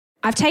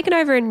I've taken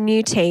over a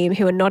new team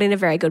who are not in a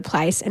very good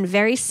place and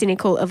very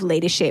cynical of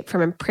leadership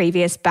from a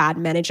previous bad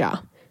manager.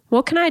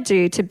 What can I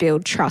do to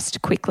build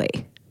trust quickly?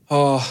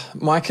 Oh,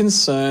 my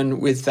concern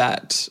with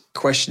that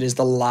question is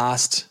the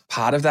last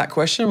part of that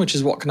question, which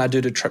is what can I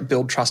do to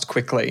build trust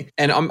quickly?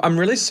 And I'm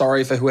really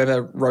sorry for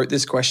whoever wrote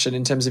this question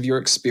in terms of your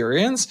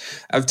experience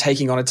of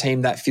taking on a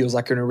team that feels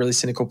like you're in a really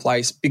cynical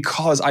place,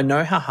 because I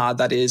know how hard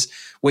that is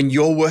when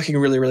you're working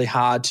really, really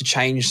hard to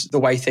change the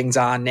way things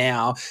are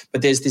now,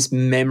 but there's this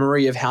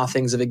memory of how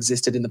things have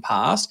existed in the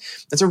past.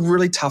 That's a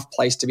really tough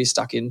place to be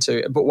stuck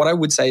into. But what I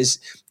would say is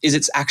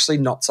it's actually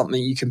not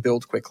something you can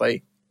build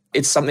quickly.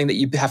 It's something that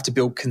you have to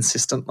build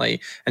consistently.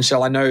 And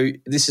Shell, I know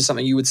this is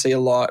something you would see a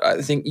lot. I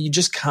think you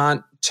just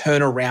can't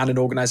turn around an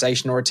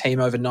organization or a team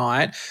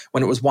overnight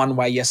when it was one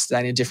way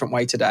yesterday and a different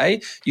way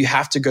today. You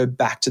have to go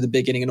back to the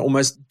beginning and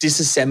almost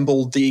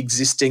disassemble the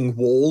existing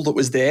wall that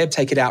was there,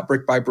 take it out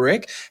brick by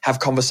brick, have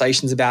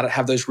conversations about it,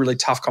 have those really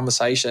tough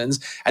conversations,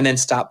 and then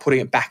start putting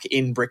it back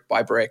in brick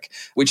by brick,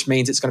 which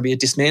means it's going to be a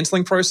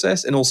dismantling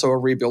process and also a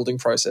rebuilding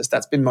process.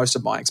 That's been most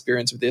of my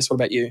experience with this. What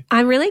about you?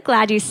 I'm really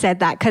glad you said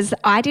that, because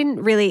that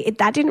didn't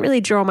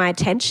really draw my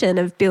attention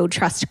of build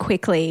trust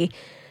quickly.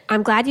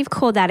 I'm glad you've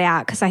called that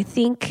out, because I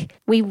think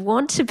we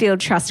want to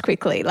build trust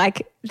quickly.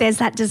 Like, there's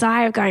that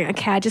desire of going,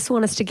 okay, I just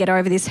want us to get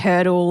over this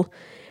hurdle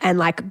and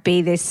like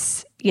be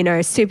this,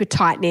 super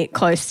tight-knit,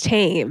 close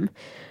team.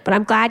 But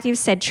I'm glad you've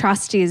said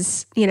trust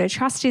is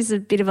a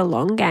bit of a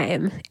long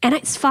game. And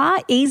it's far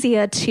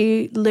easier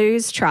to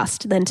lose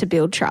trust than to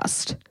build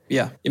trust.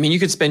 Yeah. I mean, you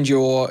could spend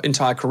your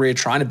entire career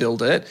trying to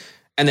build it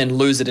and then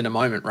lose it in a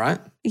moment, right?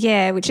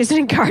 Yeah, which is an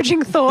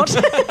encouraging thought.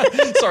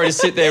 Sorry to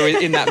sit there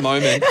in that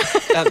moment.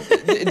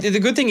 The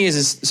good thing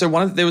is there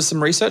was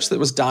some research that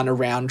was done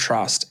around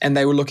trust, and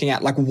they were looking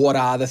at like what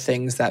are the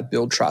things that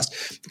build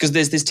trust, because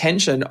there's this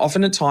tension.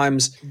 Often at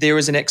times there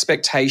is an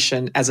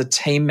expectation as a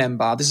team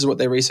member. This is what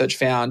their research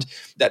found,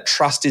 that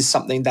trust is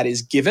something that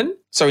is given.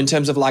 So in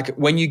terms of like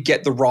when you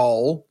get the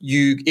role,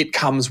 it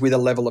comes with a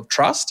level of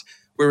trust.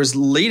 Whereas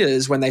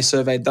leaders, when they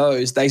surveyed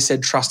those, they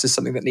said trust is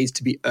something that needs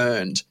to be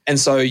earned. And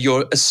so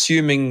you're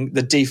assuming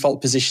the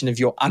default position of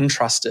you're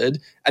untrusted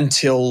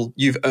until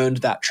you've earned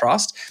that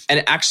trust. And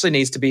it actually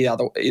needs to be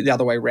the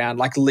other way around.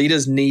 Like,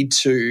 leaders need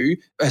to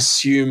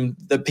assume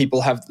that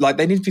people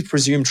they need to be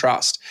presumed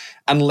trust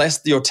unless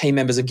your team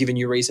members have given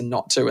you reason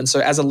not to. And so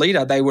as a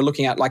leader, they were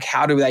looking at like,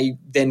 how do they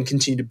then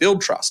continue to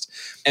build trust?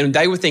 And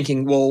they were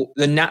thinking, well,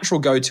 the natural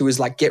go-to is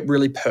like get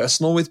really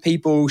personal with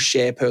people,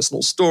 share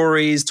personal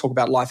stories, talk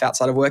about life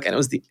outside of work. And it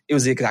was the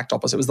exact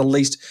opposite. It was the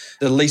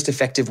least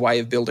effective way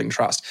of building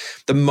trust.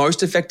 The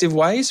most effective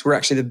ways were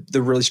actually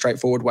the really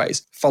straightforward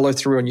ways. Follow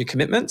through on your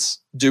commitments,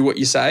 do what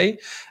you say.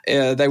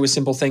 They were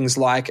simple things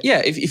like,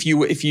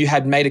 if you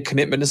had made a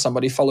commitment to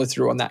somebody, follow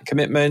through on that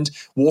commitment,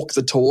 walk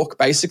the talk,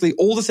 basically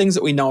all the things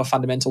that we know are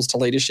fundamentals to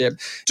leadership.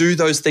 Do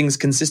those things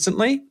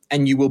consistently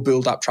and you will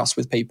build up trust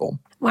with people.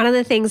 One of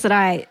the things that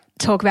I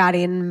talk about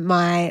in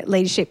my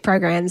leadership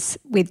programs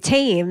with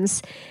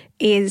teams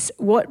is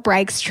what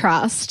breaks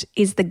trust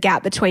is the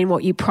gap between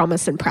what you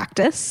promise and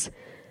practice.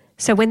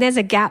 So when there's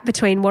a gap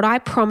between what I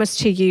promise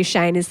to you,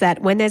 Shane, is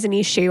that when there's an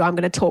issue, I'm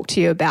going to talk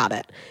to you about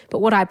it. But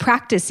what I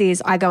practice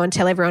is I go and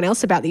tell everyone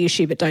else about the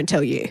issue, but don't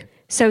tell you.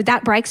 So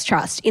that breaks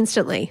trust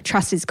instantly.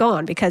 Trust is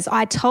gone because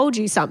I told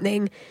you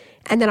something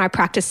and then I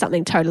practice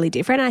something totally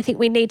different. And I think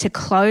we need to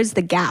close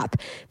the gap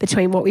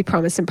between what we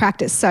promise and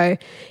practice. So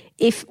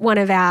if one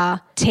of our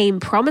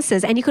team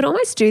promises, and you could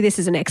almost do this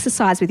as an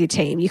exercise with your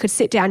team, you could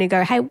sit down and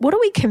go, hey, what are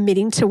we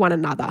committing to one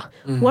another?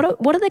 Mm-hmm. What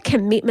are the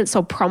commitments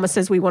or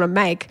promises we want to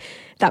make?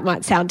 That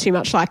might sound too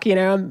much like,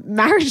 a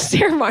marriage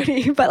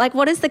ceremony, but like,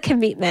 what is the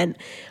commitment?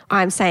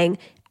 I'm saying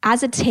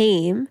as a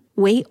team,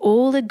 we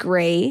all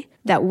agree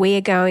that we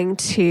are going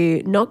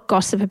to not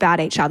gossip about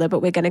each other,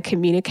 but we're going to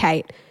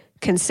communicate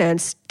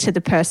concerns to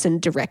the person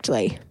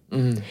directly.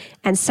 Mm.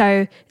 And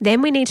so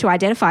then we need to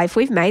identify, if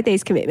we've made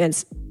these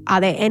commitments, are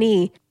there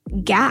any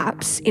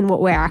gaps in what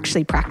we're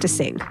actually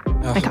practicing?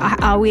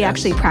 Are we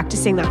actually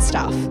practicing that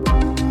stuff?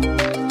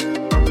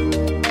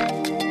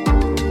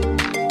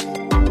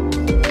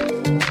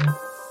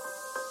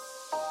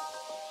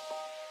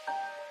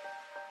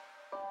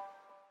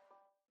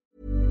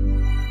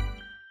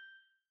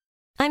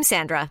 I'm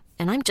Sandra,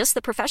 and I'm just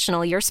the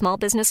professional your small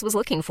business was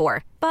looking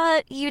for.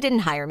 But you didn't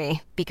hire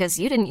me because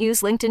you didn't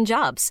use LinkedIn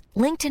Jobs.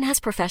 LinkedIn has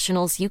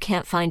professionals you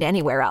can't find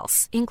anywhere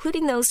else,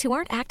 including those who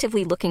aren't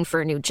actively looking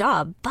for a new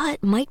job,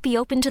 but might be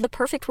open to the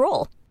perfect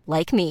role,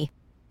 like me.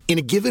 In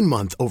a given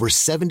month, over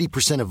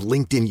 70% of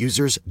LinkedIn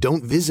users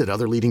don't visit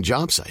other leading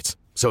job sites.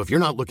 So if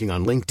you're not looking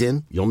on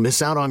LinkedIn, you'll miss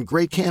out on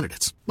great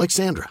candidates like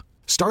Sandra.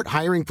 Start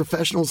hiring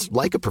professionals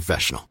like a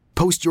professional.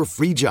 Post your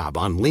free job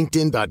on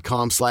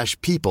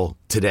linkedin.com/people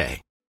today.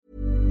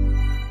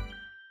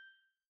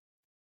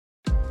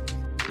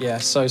 Yeah,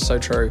 so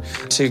true.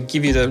 To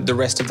give you the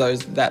rest of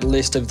that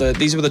list of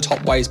these were the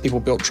top ways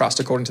people built trust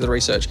according to the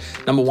research.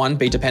 Number 1,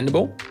 be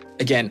dependable.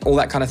 Again, all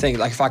that kind of thing.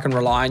 Like, if I can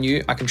rely on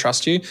you, I can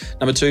trust you.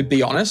 Number 2,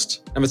 be honest.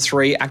 Number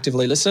 3,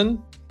 actively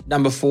listen.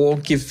 Number 4,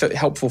 give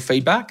helpful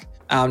feedback.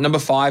 Number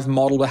 5,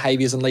 model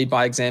behaviors and lead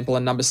by example.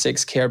 And number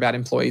 6, care about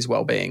employees'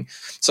 well-being.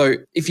 So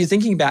if you're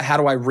thinking about how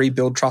do I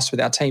rebuild trust with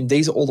our team,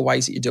 these are all the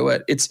ways that you do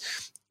it.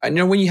 It's,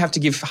 when you have to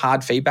give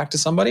hard feedback to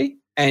somebody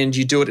and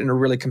you do it in a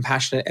really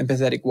compassionate,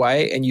 empathetic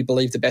way and you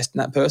believe the best in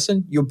that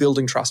person, you're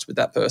building trust with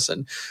that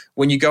person.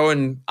 When you go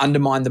and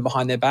undermine them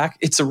behind their back,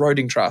 it's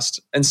eroding trust.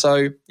 And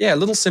so,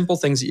 little simple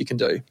things that you can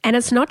do. And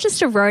it's not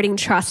just eroding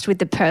trust with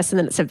the person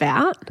that it's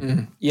about.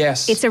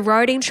 Yes. It's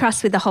eroding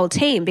trust with the whole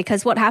team,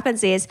 because what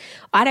happens is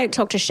I don't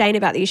talk to Shane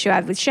about the issue I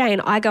have with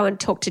Shane. I go and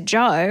talk to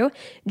Joe.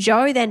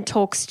 Joe then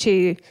talks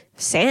to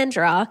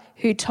Sandra,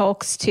 who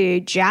talks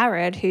to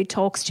Jared, who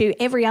talks to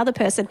every other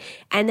person.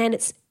 And then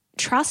it's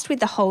trust with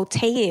the whole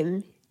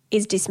team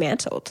is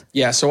dismantled.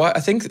 Yeah, so I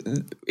think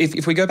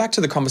if we go back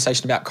to the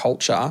conversation about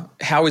culture,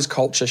 how is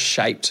culture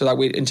shaped? So that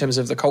in terms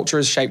of the culture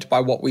is shaped by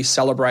what we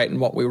celebrate and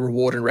what we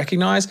reward and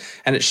recognize,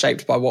 and it's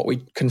shaped by what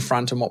we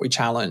confront and what we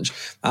challenge.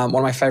 One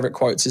of my favorite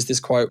quotes is this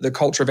quote: "The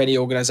culture of any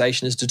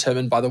organization is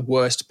determined by the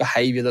worst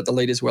behavior that the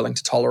leader is willing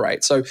to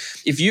tolerate." So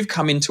if you've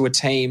come into a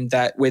team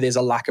where there's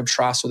a lack of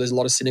trust or there's a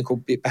lot of cynical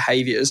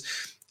behaviors,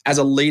 as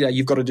a leader,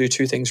 you've got to do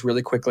 2 things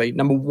really quickly.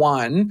 Number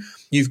 1,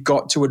 you've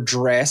got to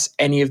address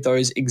any of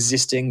those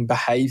existing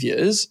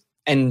behaviors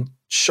and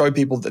show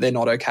people that they're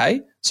not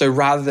okay. So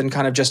rather than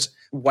kind of just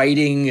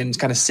waiting and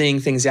kind of seeing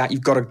things out,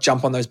 you've got to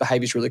jump on those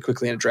behaviors really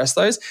quickly and address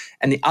those.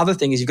 And the other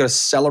thing is you've got to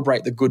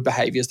celebrate the good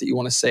behaviors that you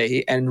want to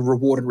see and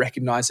reward and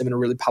recognize them in a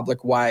really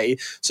public way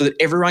so that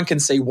everyone can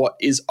see what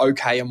is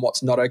okay and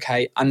what's not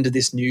okay under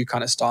this new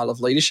kind of style of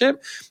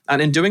leadership.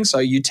 And in doing so,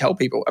 you tell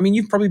people,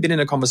 you've probably been in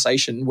a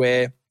conversation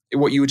where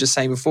what you were just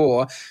saying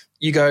before,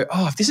 you go,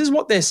 if this is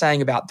what they're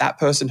saying about that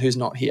person who's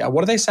not here,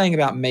 what are they saying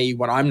about me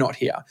when I'm not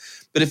here?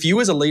 But if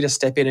you as a leader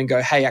step in and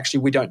go, hey,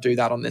 actually, we don't do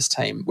that on this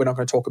team. We're not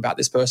going to talk about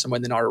this person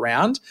when they're not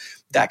around.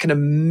 That can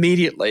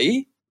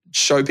immediately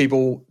show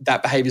people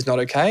that behavior is not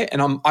okay.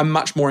 And I'm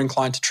much more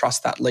inclined to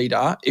trust that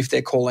leader if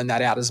they're calling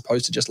that out as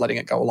opposed to just letting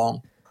it go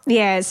along.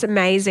 Yeah, it's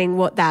amazing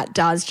what that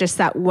does. Just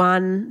that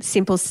one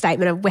simple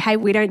statement of, hey,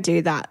 we don't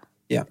do that.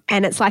 Yeah.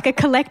 And it's like a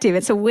collective.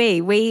 It's a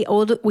we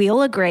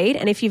all agreed.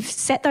 And if you've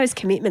set those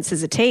commitments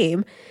as a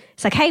team,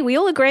 it's like, hey, we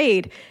all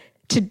agreed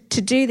to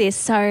do this.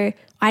 So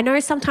I know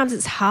sometimes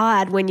it's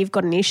hard when you've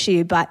got an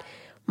issue, but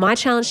my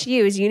challenge to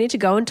you is you need to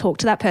go and talk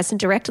to that person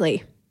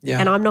directly. Yeah.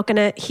 And I'm not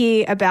going to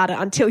hear about it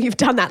until you've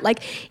done that.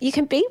 Like, you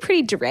can be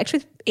pretty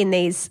direct in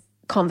these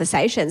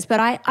conversations. But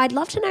I'd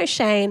love to know,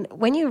 Shane,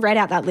 when you read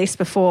out that list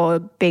before,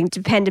 being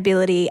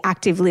dependability,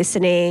 active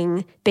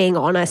listening, being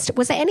honest,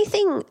 was there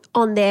anything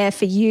on there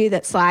for you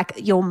that's like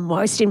your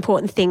most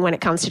important thing when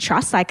it comes to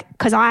trust? Like,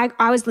 because I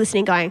was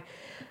listening going,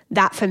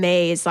 that for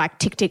me is like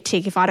tick, tick,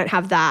 tick. If I don't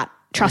have that,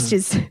 trust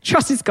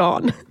is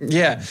gone.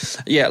 Yeah.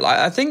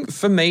 I think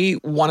for me,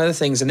 one of the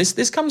things, and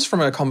this comes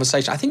from a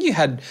conversation I think you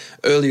had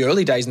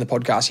early days in the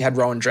podcast. You had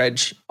Rowan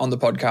Dredge on the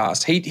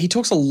podcast. He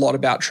talks a lot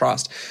about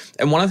trust.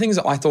 And one of the things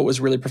that I thought was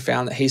really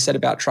profound that he said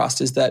about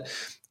trust is that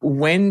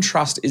when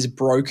trust is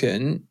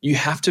broken, you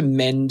have to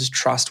mend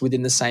trust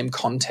within the same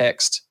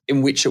context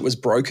in which it was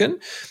broken.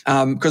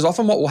 Because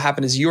often what will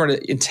happen is you're in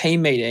a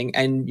team meeting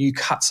and you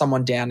cut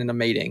someone down in a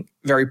meeting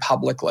very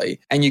publicly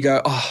and you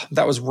go,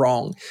 that was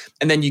wrong.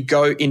 And then you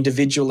go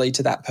individually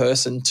to that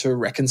person to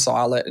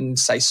reconcile it and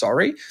say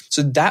sorry.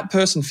 So that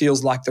person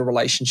feels like the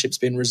relationship's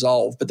been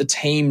resolved, but the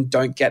team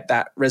don't get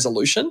that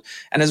resolution.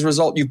 And as a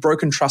result, you've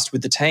broken trust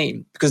with the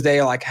team because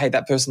they're like, hey,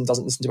 that person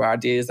doesn't listen to our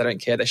ideas. They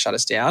don't care. They shut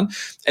us down.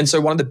 And so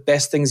one of the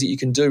best things that you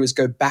can do is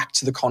go back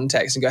to the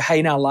context and go, hey,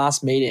 in our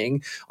last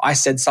meeting, I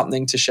said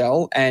something to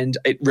Shell and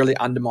it really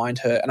undermined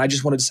her. And I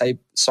just wanted to say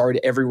sorry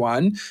to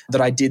everyone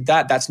that I did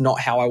that. That's not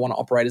how I want to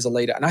operate as a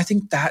leader. And I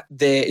think that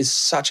there is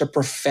such a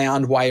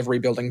profound way of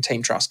rebuilding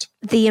team trust.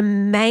 The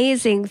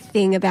amazing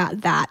thing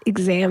about that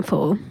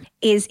example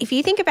is if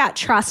you think about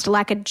trust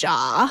like a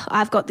jar,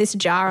 I've got this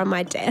jar on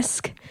my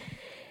desk,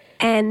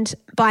 and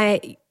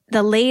by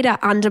the leader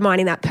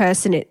undermining that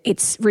person,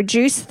 it's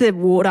reduced the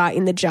water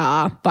in the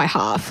jar by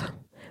half.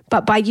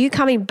 But by you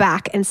coming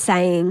back and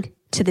saying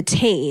to the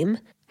team,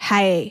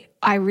 hey,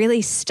 I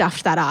really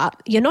stuffed that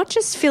up, you're not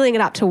just filling it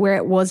up to where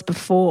it was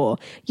before.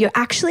 You're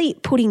actually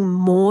putting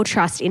more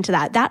trust into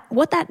that.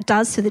 What that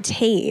does to the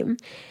team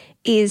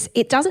is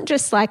it doesn't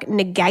just like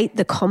negate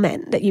the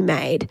comment that you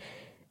made.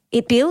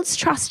 It builds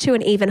trust to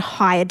an even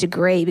higher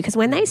degree, because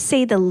when they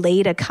see the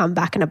leader come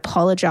back and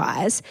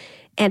apologize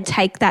and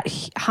take that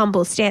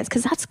humble stance,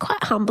 because that's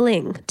quite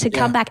humbling to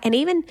come back and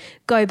even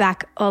go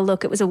back, oh,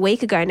 look, it was a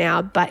week ago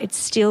now, but it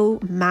still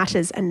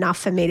matters enough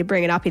for me to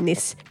bring it up in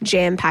this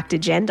jam-packed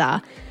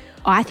agenda.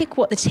 I think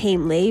what the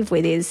team leave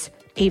with is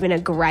even a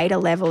greater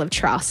level of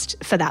trust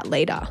for that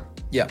leader.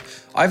 Yeah.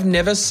 I've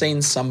never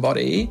seen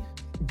somebody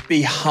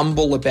be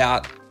humble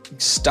about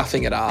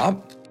stuffing it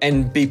up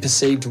and be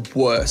perceived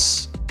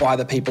worse by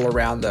the people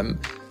around them.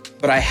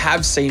 But I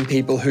have seen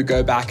people who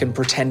go back and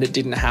pretend it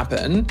didn't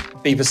happen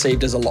be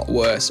perceived as a lot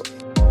worse.